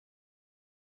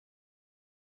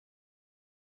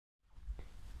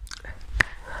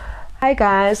Hi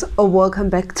guys, welcome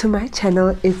back to my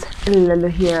channel. It's Lolo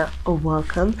here.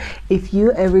 Welcome. If you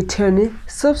are a returning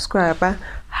subscriber,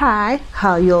 hi,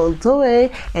 how y'all doing?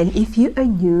 And if you are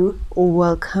new,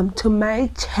 welcome to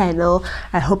my channel.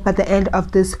 I hope at the end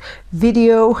of this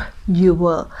video you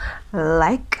will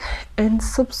like and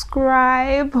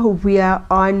subscribe. We are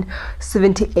on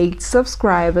 78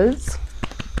 subscribers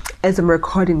as I'm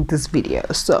recording this video,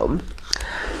 so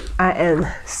I am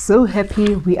so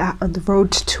happy. We are on the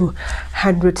road to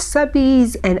 100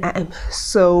 subbies and I am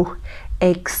so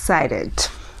excited.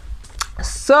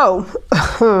 So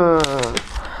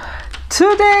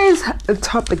today's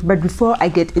topic, but before I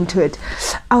get into it,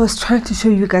 I was trying to show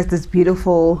you guys this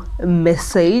beautiful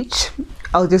message.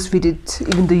 I'll just read it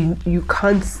even though you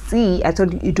can't see. I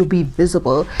thought it would be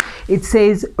visible. It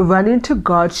says, running to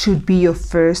God should be your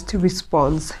first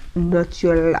response, not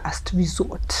your last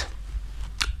resort.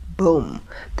 Boom,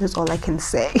 that's all I can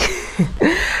say.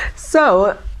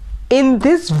 So in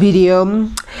this video,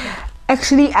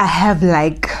 actually I have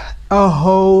like a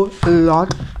whole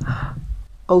lot.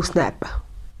 Oh snap.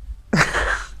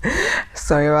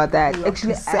 Sorry about that.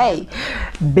 Actually say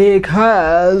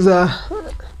because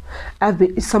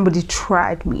somebody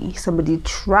tried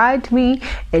me,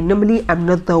 and normally I'm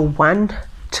not the one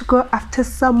to go after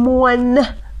someone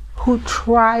who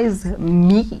tries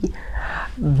me,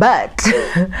 but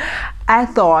I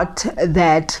thought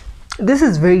that this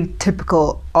is very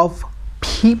typical of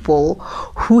people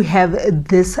who have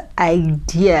this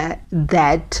idea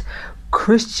that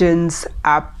Christians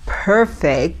are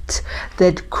perfect,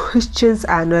 that Christians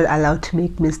are not allowed to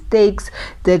make mistakes,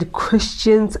 that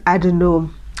Christians, I don't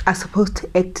know, are supposed to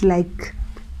act like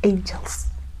angels.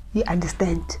 You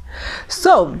understand?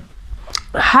 So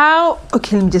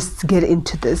okay, let me just get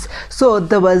into this. So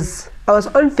I was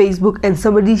on Facebook and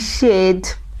somebody shared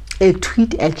a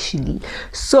tweet actually.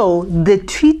 So the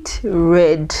tweet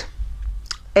read,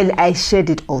 and I shared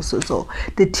it also. So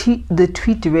the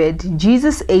tweet read,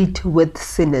 Jesus ate with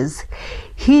sinners.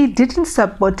 He didn't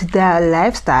support their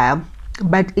lifestyle,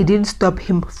 but it didn't stop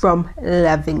him from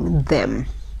loving them.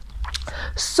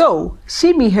 So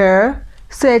Shimi here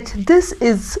said, this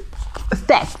is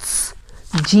facts.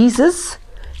 Jesus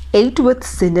ate with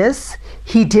sinners.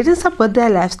 He didn't support their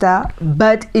lifestyle,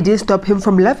 but it didn't stop him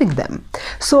from loving them.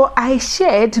 So I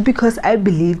shared because I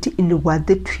believed in what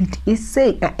the tweet is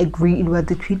saying. I agree in what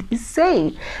the tweet is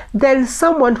saying. Then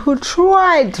someone who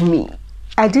tried me,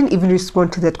 I didn't even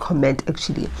respond to that comment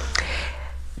actually.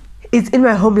 It's in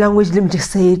my home language, let me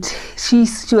just say it. She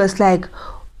was like,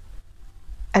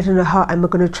 I don't know how I'm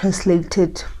going to translate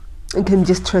it. I can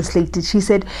just translate it. She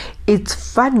said, it's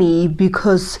funny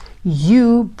because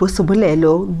you,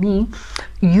 Bosobulelo, me,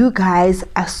 you guys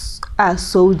are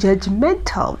so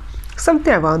judgmental.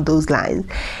 Something around those lines.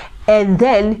 And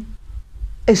then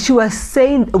she was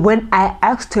saying, when I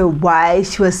asked her why,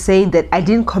 she was saying that I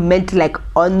didn't comment like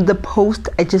on the post.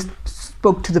 I just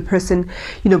spoke to the person,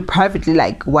 privately,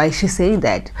 like, why is she saying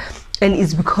that? And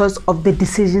it's because of the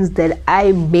decisions that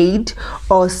I made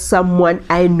or someone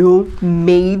I know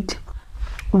made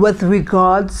with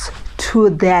regards to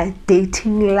their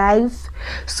dating life.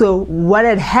 So what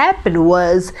had happened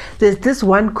was, there's this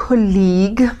one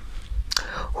colleague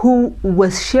who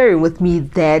was sharing with me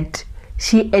that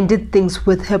she ended things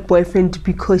with her boyfriend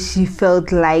because she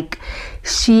felt like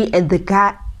she and the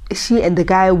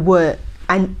guy were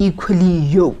unequally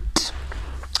yoked.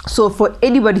 So for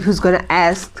anybody who's gonna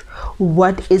ask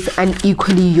what is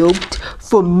unequally yoked,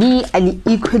 for me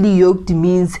unequally yoked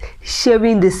means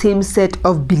sharing the same set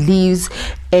of beliefs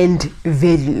and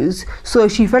values. So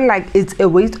she felt like it's a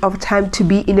waste of time to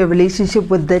be in a relationship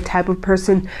with that type of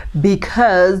person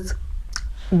because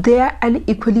they're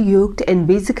unequally yoked and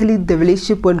basically the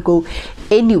relationship won't go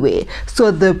anywhere.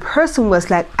 So the person was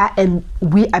like,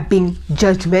 we are being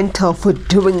judgmental for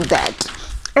doing that.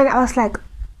 And I was like,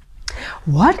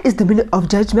 what is the meaning of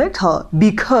judgmental?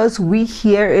 Because we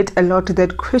hear it a lot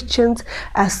that Christians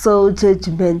are so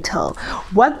judgmental.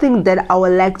 One thing that I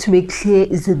would like to make clear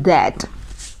is that,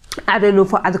 I don't know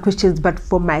for other Christians, but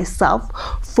for myself,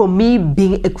 for me,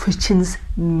 being a Christian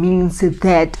means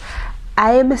that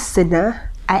I am a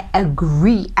sinner. I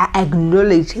agree, I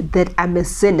acknowledge that I'm a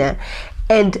sinner,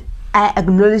 and I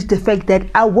acknowledge the fact that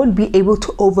I won't be able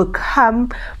to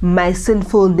overcome my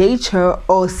sinful nature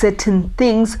or certain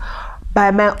things by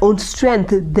my own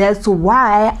strength. That's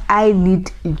why I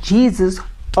need Jesus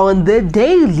on the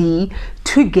daily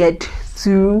to get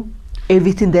through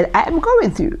everything that I am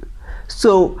going through.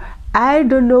 So I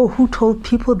don't know who told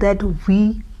people that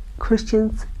we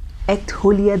Christians act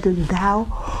holier than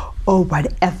thou or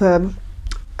whatever.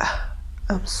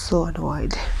 I'm so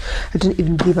annoyed. I don't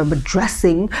even believe I'm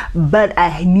addressing, but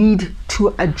I need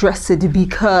to address it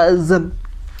because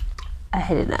I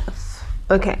had enough.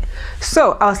 Okay,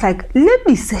 so I was like, let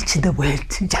me search the word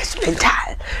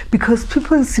judgmental because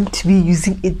people seem to be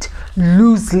using it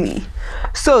loosely.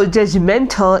 So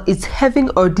judgmental is having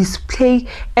or display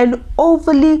an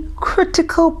overly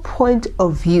critical point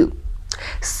of view.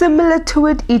 Similar to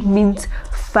it, it means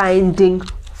finding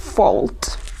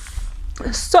fault.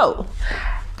 So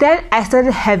then I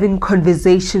started having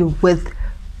conversation with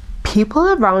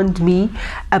people around me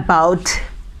about,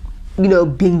 you know,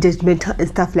 being judgmental and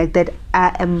stuff like that.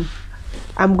 I'm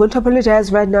going to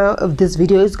apologize right now if this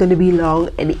video is going to be long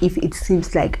and if it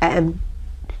seems like I am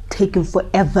taking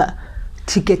forever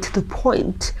to get to the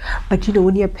point. But you know,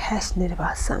 when you're passionate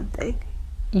about something,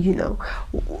 you know,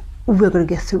 we're going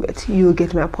to get through it. You'll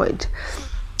get my point.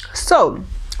 So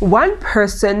one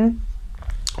person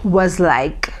was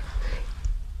like,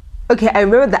 okay, I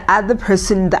remember the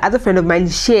other friend of mine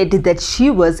shared that she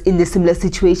was in a similar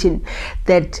situation,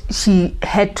 that she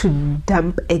had to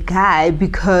dump a guy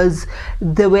because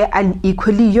they were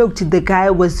unequally yoked. The guy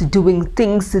was doing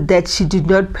things that she did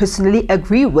not personally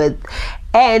agree with,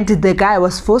 and the guy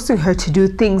was forcing her to do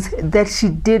things that she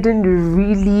didn't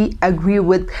really agree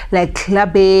with, like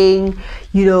clubbing,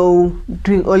 you know,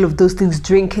 doing all of those things,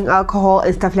 drinking alcohol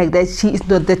and stuff like that. She is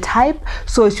not the type,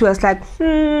 so she was like,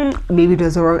 maybe it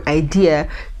was the wrong idea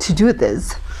to do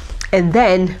this. And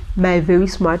then my very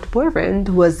smart boyfriend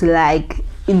was like,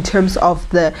 in terms of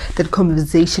that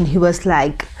conversation, he was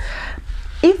like,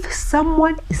 if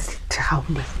someone is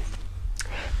drowning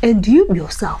and you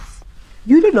yourself,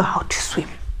 you don't know how to swim,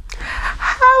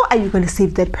 how are you going to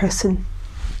save that person?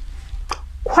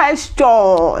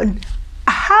 Question.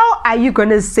 How are you going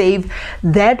to save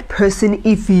that person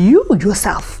if you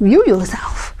yourself, you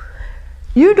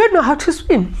don't know how to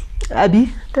swim?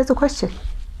 Abby, that's a question.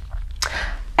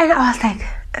 And I was like,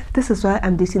 this is why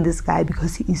I'm dating this guy,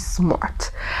 because he is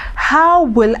smart. How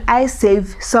will I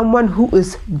save someone who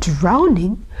is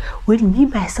drowning when me,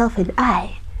 myself, and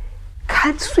I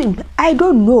can't swim? I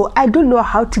don't know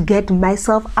how to get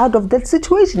myself out of that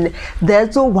situation.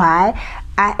 That's why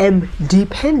I am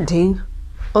depending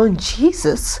on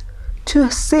Jesus to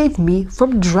save me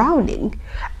from drowning.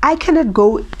 I cannot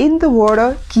go in the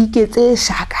water, get a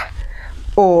shaka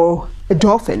or a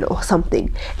dolphin or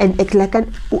something, and act like I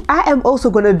am also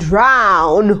gonna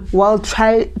drown while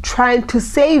trying to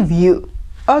save you.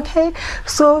 Okay,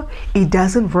 so it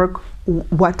doesn't work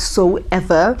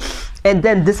whatsoever. And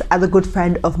then this other good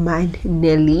friend of mine,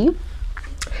 Nelly,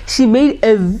 she made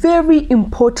a very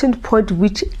important point,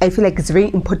 which I feel like is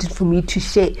very important for me to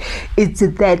share. It's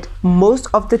that most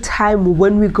of the time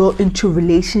when we go into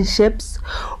relationships,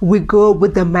 we go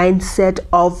with the mindset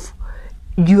of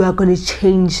you are going to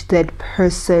change that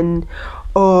person,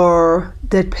 or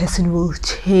that person will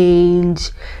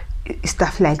change,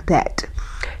 stuff like that.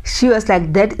 She was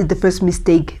like, that is the first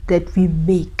mistake that we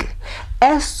make.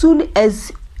 As soon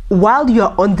as, while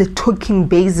you're on the talking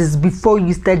basis, before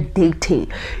you start dating,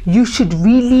 you should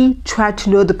really try to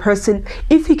know the person.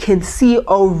 If you can see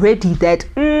already that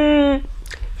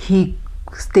he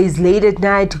stays late at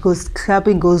night, goes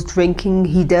clubbing, goes drinking,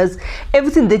 he does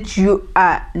everything that you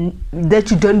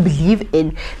don't believe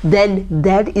in, then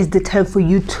that is the time for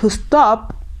you to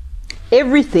stop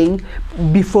everything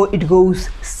before it goes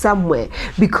somewhere.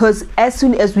 Because as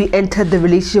soon as we enter the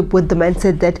relationship with the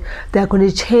mindset that they're going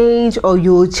to change or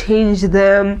you'll change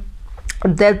them,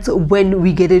 that's when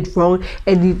we get it wrong,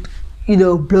 and it, you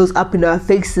know, blows up in our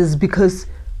faces, because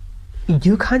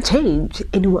you can't change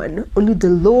anyone. Only the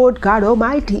Lord God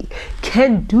Almighty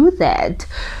can do that.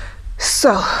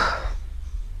 So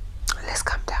let's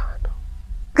calm down.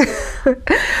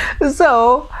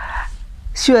 So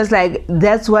she was like,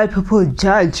 that's why people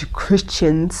judge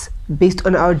Christians based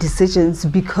on our decisions,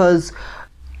 because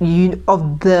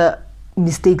of the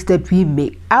mistakes that we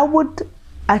make. I would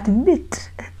admit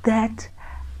that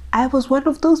I was one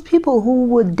of those people who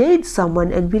would date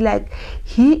someone and be like,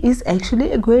 he is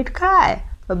actually a great guy,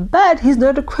 but he's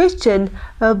not a Christian,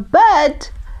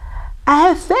 but I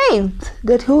have faith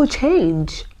that he will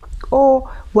change. Or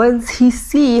once he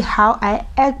see how I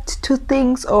act to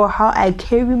things or how I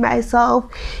carry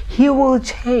myself, he will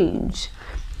change.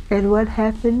 And what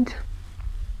happened?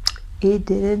 It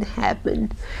didn't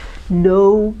happen.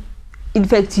 No, in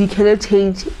fact, you cannot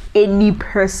change any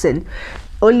person.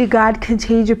 Only God can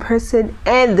change a person,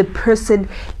 and the person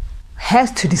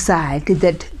has to decide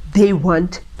that they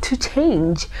want to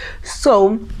change.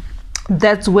 So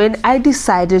that's when I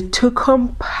decided to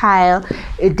compile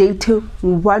a dating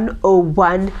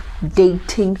 101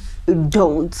 dating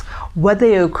don'ts. Whether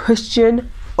you're a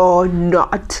Christian or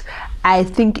not, I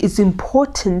think it's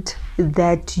important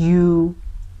that you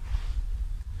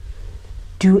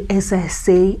do as I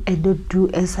say and not do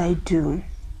as I do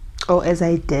or as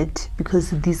I did,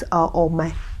 because these are all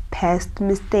my past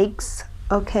mistakes.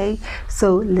 Okay,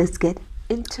 so let's get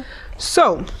into.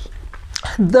 So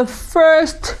the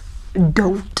first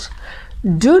don't: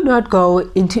 do not go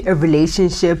into a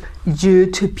relationship due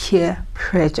to peer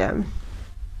pressure.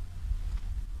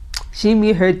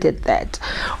 Jimmy her did that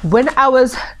when I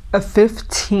was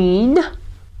 15.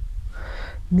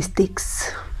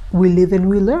 Mistakes, we live and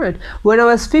we learn. When I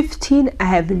was 15, I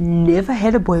have never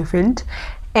had a boyfriend,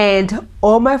 and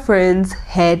all my friends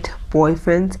had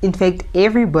boyfriends. In fact,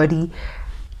 everybody,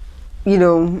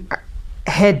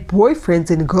 had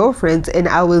boyfriends and girlfriends, and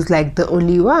I was like the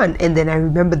only one. And then I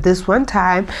remember this one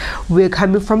time we were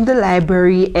coming from the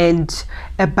library and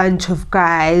a bunch of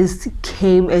guys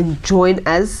came and joined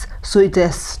us, so it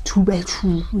was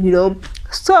 2x2,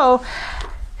 so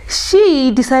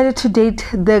she decided to date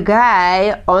the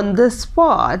guy on the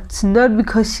spot, not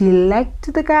because she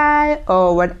liked the guy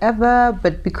or whatever,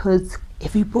 but because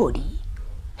everybody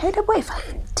had a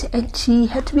boyfriend and she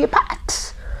had to be a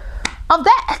part of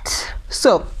that.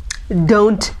 So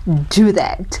don't do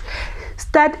that.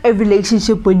 Start a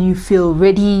relationship when you feel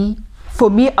ready. For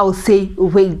me, I'll say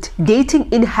wait. Dating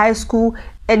in high school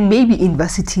and maybe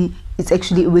university is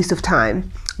actually a waste of time.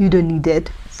 You don't need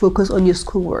it. Focus on your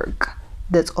schoolwork.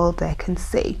 That's all that I can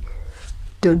say.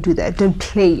 Don't do that. Don't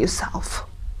play yourself.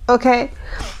 Okay?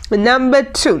 Number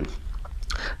 2,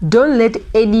 don't let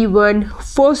anyone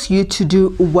force you to do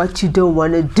what you don't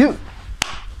want to do.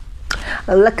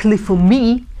 Luckily for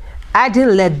me, I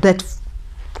didn't let that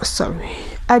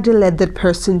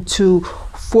person to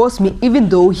force me, even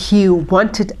though he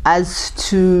wanted us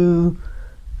to.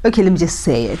 Okay, let me just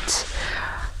say it.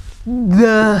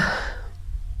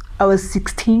 I was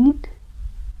 16.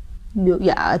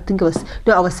 I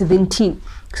was 17.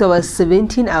 So I was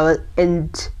 17.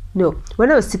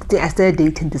 When I was 16, I started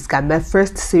dating this guy, my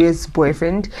first serious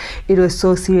boyfriend. It was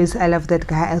so serious. I loved that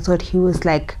guy. I thought he was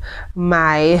like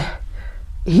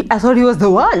I thought he was the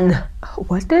one.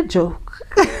 What a joke.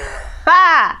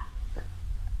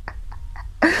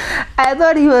 I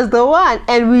thought he was the one,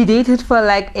 and we dated for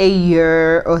like a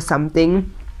year or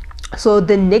something. So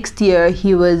the next year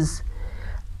he was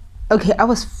I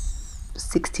was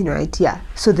 16, right? Yeah.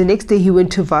 So the next day he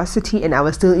went to varsity and I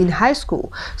was still in high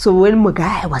school. So when my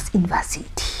guy was in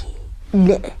varsity,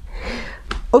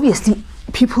 obviously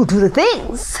people do the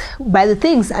things. By the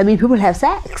things, I mean people have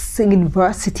sex in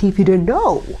varsity. If you don't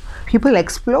know, people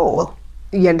explore.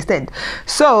 You understand?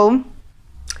 So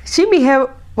she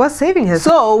was saving her.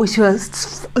 So she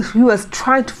was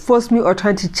trying to force me or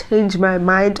trying to change my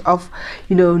mind of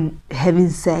having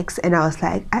sex, and I was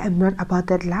like, I am not about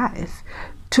that life.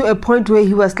 To a point where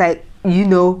he was like,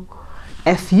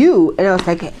 F you, and I was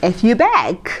like, F you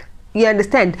back. You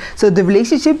understand? So the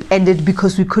relationship ended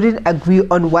because we couldn't agree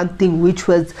on one thing, which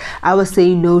was I was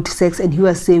saying no to sex and he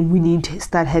was saying we need to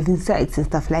start having sex and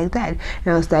stuff like that.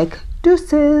 And I was like,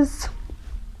 deuces.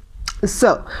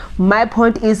 So my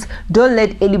point is, don't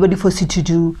let anybody force you to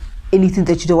do anything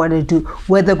that you don't want to do,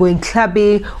 whether going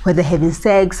clubbing, whether having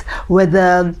sex,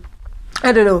 whether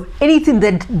anything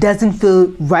that doesn't feel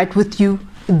right with you.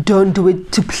 Don't do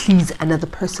it to please another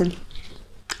person.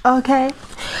 Okay?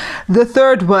 The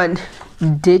third one,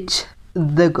 ditch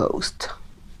the ghost.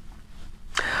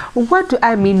 What do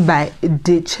I mean by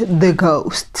ditch the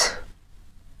ghost?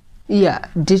 Yeah,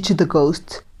 ditch the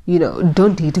ghost.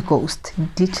 Don't date a ghost.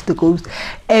 Ditch the ghost.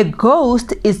 A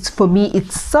ghost is, for me,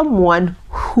 it's someone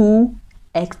who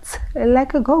acts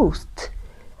like a ghost.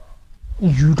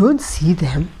 You don't see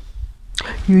them.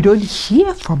 You don't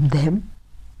hear from them.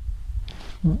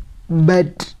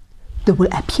 But they will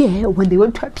appear when they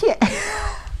want to appear.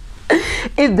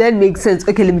 If that makes sense.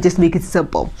 Okay, let me just make it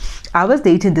simple. I was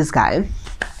dating this guy.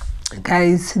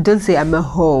 Guys, don't say I'm a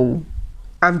hoe.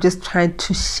 I'm just trying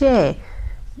to share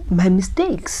my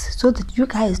mistakes so that you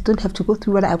guys don't have to go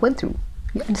through what I went through.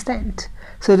 You understand?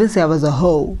 So don't say I was a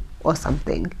hoe or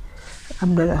something.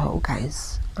 I'm not a hoe,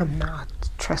 guys. I'm not.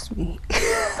 Trust me.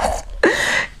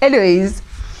 Anyways,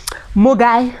 more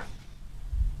guy.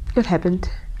 What happened?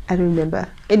 I don't remember.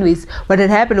 Anyways, what had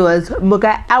happened was,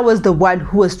 Moga, I was the one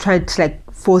who was trying to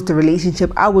force the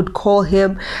relationship. I would call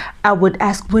him. I would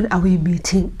ask, when are we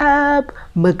meeting up?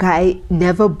 Moga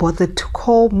never bothered to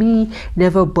call me,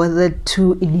 never bothered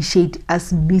to initiate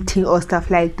us meeting or stuff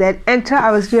like that, until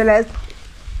I was realized,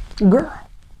 girl,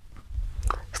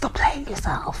 stop playing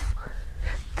yourself.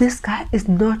 This guy is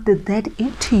not that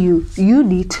into you. You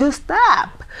need to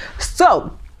stop.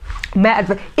 So my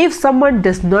advice, if someone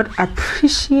does not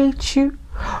appreciate you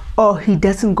or he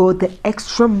doesn't go the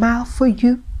extra mile for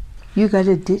you, you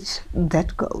gotta ditch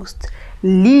that ghost.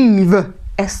 Leave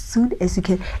as soon as you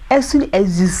can. As soon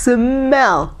as you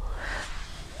smell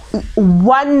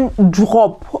one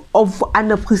drop of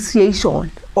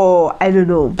unappreciation, or I don't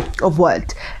know of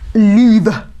what, leave.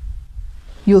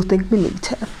 You'll thank me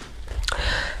later.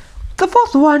 The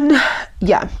fourth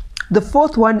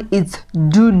one is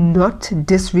do not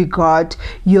disregard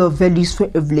your values for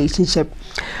a relationship.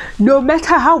 No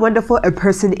matter how wonderful a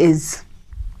person is,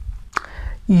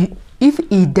 if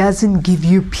it doesn't give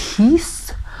you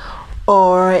peace,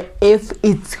 or if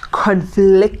it's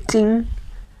conflicting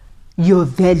your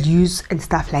values and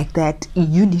stuff like that,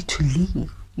 you need to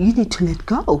leave. You need to let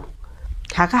go.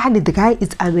 The guy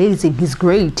is amazing, he's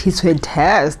great, he's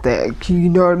fantastic, you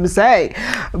know what I'm saying?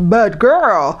 But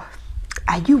girl,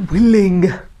 are you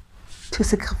willing to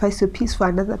sacrifice your peace for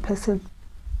another person?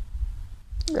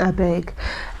 I beg.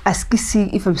 See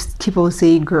if I'm keep on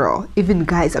saying girl, even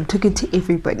guys, I'm talking to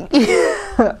everybody.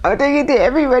 I'm talking to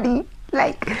everybody.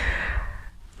 Like,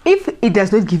 if it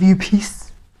does not give you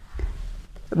peace,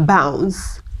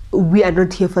 bounce. We are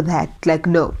not here for that. Like,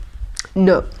 no,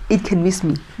 it can miss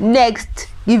me. Next,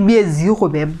 give me a 0,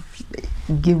 ma'am.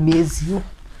 Give me a 0.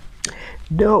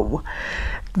 No.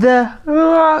 It's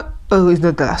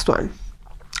not the last one.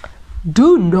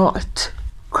 Do not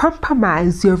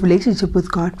compromise your relationship with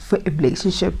God for a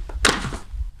relationship.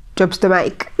 Drops the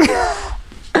mic.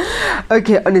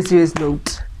 Okay, on a serious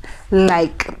note,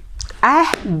 like, I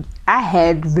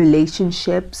had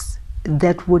relationships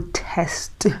that would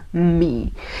test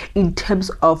me in terms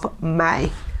of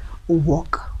my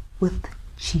walk with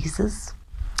Jesus.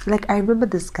 Like, I remember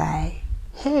this guy.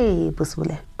 Hey,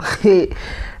 Buswale.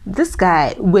 This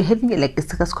guy, we're having like a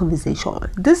serious conversation.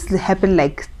 This happened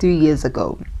like 3 years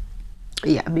ago.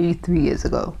 Yeah, maybe 3 years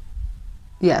ago.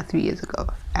 Yeah, 3 years ago.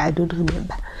 I don't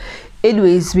remember.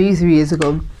 Anyways, maybe 3 years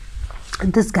ago.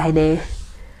 This guy there,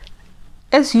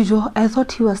 as usual, I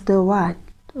thought he was the one.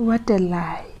 What a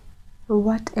lie.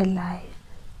 What a lie.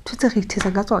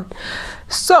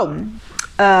 So,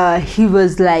 he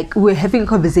was like, we're having a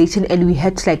conversation and we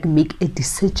had to like make a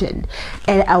decision.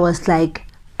 And I was like,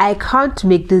 I can't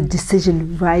make the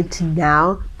decision right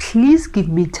now. Please give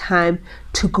me time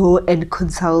to go and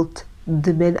consult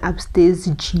the man upstairs,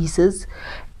 Jesus,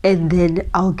 and then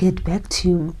I'll get back to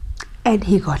you. And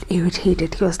he got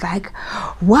irritated. He was like,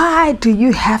 why do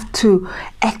you have to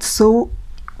act so,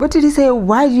 what did he say?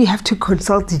 Why do you have to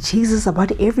consult Jesus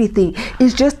about everything?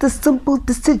 It's just a simple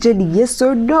decision, yes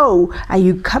or no. Are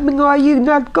you coming or are you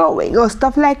not going? Or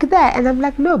stuff like that. And I'm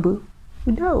like, no, boo.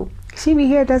 No. Shimi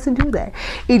here doesn't do that.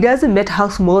 It doesn't matter how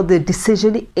small the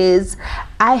decision is.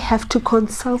 I have to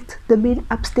consult the man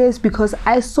upstairs because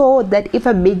I saw that if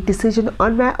I make decision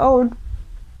on my own,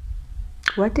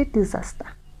 what a disaster.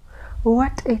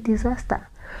 What a disaster.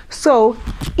 So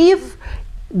if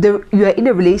you are in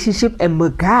a relationship and a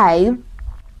guy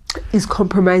is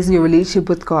compromising your relationship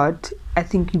with God, I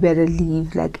think you better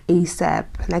leave like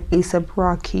ASAP, like ASAP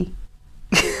Rocky.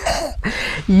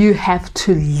 You have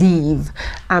to leave.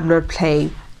 I'm not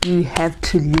playing. You have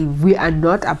to leave. We are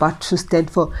not about to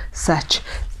stand for such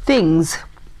things.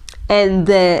 And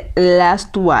the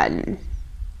last one,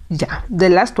 the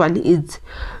last one is,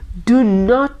 do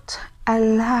not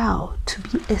allow to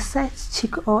be a side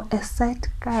chick or a side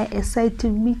guy, a side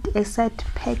meat, a side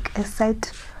peck, a side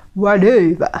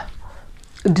whatever.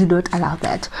 Do not allow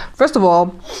that. First of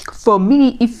all, for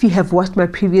me, if you have watched my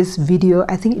previous video,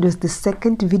 I think it was the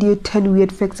second video, 10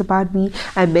 weird facts about me,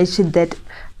 I mentioned that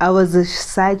I was a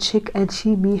side chick and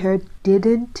her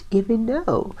didn't even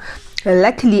know.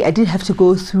 Luckily, I didn't have to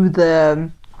go through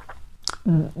the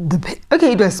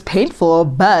okay, it was painful,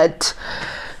 but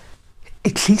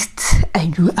at least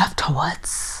I knew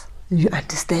afterwards. You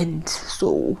understand?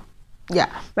 So yeah,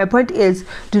 my point is,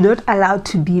 do not allow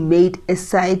to be made a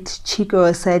side chick or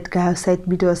a side guy, or side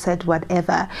meat or side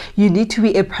whatever. You need to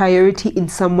be a priority in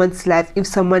someone's life. If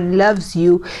someone loves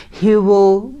you, he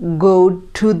will go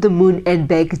to the moon and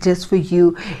back just for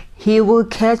you. He will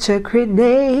catch a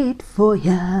grenade for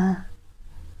ya.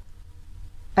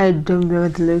 I don't remember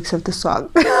the lyrics of the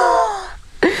song.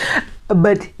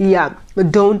 But yeah,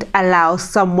 don't allow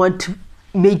someone to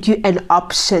make you an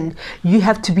option. You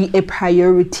have to be a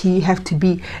priority. You have to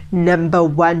be number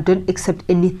one. Don't accept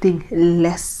anything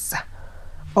less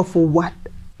of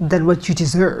than what you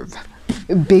deserve,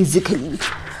 basically.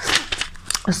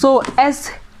 So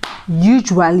as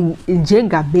usually in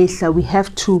Jenga Mesa, we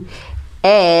have to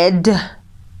add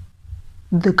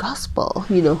the gospel,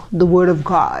 the word of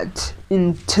God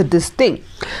into this thing.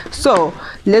 So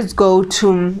let's go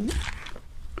to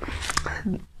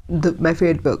my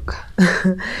favorite book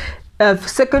of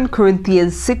 2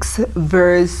 Corinthians 6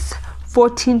 verse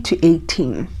 14 to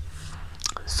 18.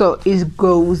 So it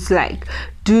goes like,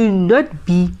 do not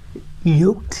be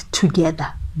yoked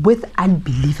together with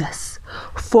unbelievers.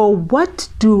 For what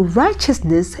do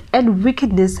righteousness and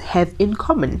wickedness have in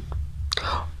common?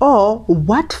 Or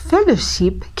what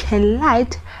fellowship can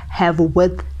light have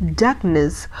with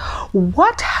darkness?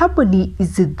 What harmony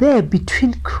is there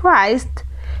between Christ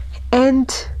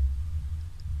and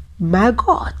my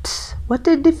God? What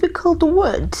a difficult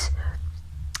word.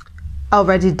 I'll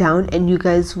write it down and you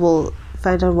guys will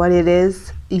find out what it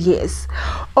is. Yes.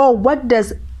 Or what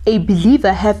does a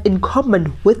believer have in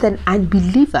common with an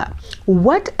unbeliever?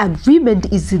 What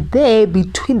agreement is there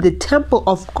between the temple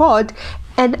of God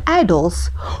and idols?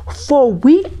 For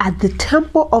we are the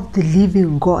temple of the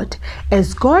living God.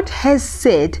 As God has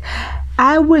said,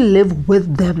 I will live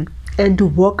with them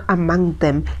and walk among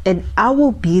them, and I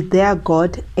will be their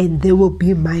God, and they will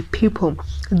be my people.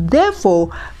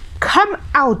 Therefore, come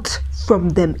out from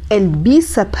them and be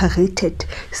separated,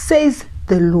 says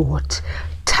the Lord.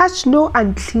 Touch no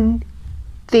unclean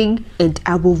thing, and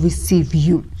I will receive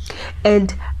you,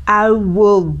 and I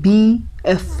will be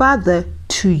a father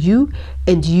to you,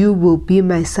 and you will be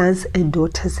my sons and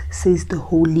daughters, says the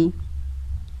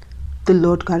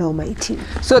Lord God Almighty.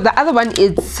 So the other one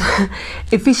is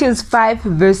Ephesians 5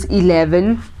 verse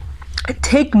 11.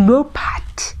 Take no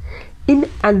part in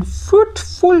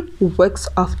unfruitful works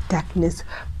of darkness,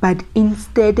 but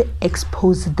instead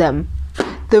expose them.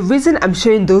 The reason I'm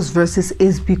sharing those verses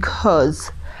is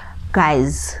because,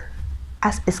 guys,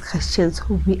 us as Christians,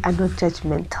 we are not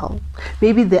judgmental.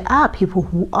 Maybe there are people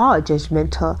who are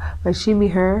judgmental, but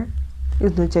her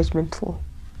is not judgmental.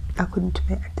 I couldn't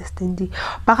understand it.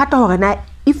 But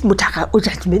if mutaka or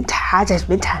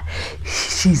judgmental,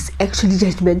 she's actually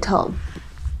judgmental.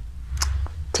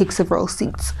 Take several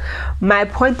seats. My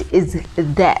point is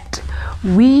that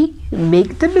we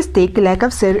make the mistake, like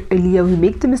I've said earlier, we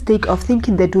make the mistake of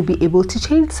thinking that we'll be able to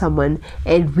change someone,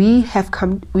 and we have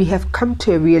come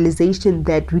to a realization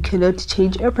that we cannot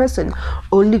change a person.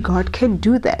 Only God can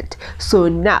do that. So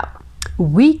now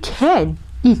we can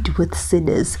eat with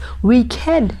sinners. We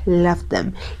can love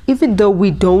them, even though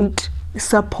we don't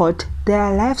support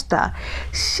their lifestyle.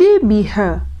 She, me,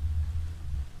 her.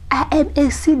 I am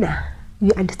a sinner.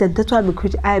 You understand? That's why I'm a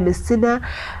Christian. I am a sinner.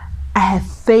 I have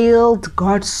failed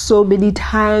God so many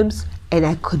times, and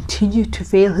I continue to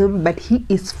fail him, but he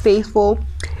is faithful.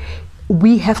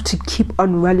 We have to keep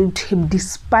on running to him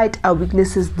despite our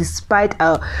weaknesses, despite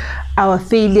our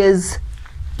failures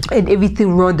and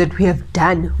everything wrong that we have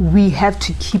done. We have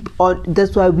to keep on.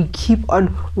 That's why we keep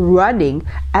on running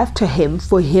after him,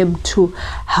 for him to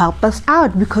help us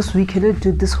out, because we cannot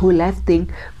do this whole life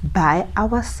thing by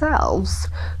ourselves.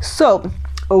 So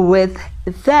with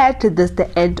that, that's the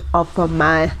end of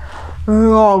my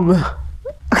long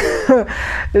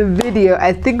video.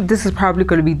 I think this is probably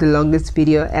going to be the longest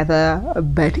video ever,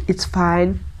 but it's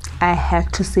fine. I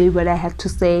have to say what I have to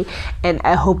say, and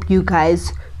I hope you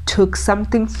guys took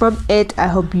something from it. I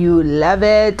hope you love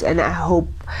it, and I hope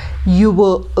you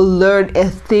will learn a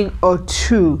thing or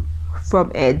two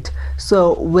from it.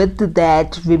 So with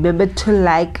that, remember to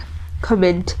like,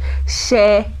 comment,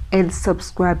 share, and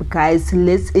subscribe, guys.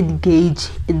 Let's engage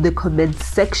in the comment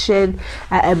section.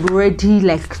 I am ready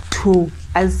to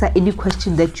answer any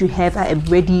question that you have. I am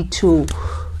ready to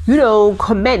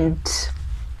comment,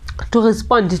 to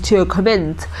respond to your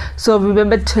comments. So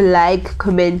remember to like,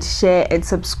 comment, share, and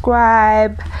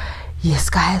subscribe. Yes,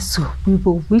 guys, so we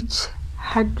will reach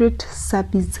 100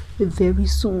 subs very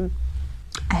soon.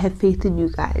 I have faith in you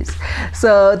guys.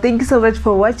 So thank you so much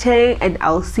for watching, and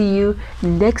I'll see you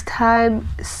next time,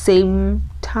 same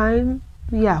time,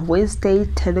 Wednesday,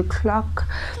 10 o'clock.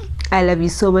 I love you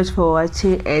so much for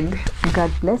watching, and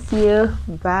God bless you.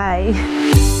 Bye.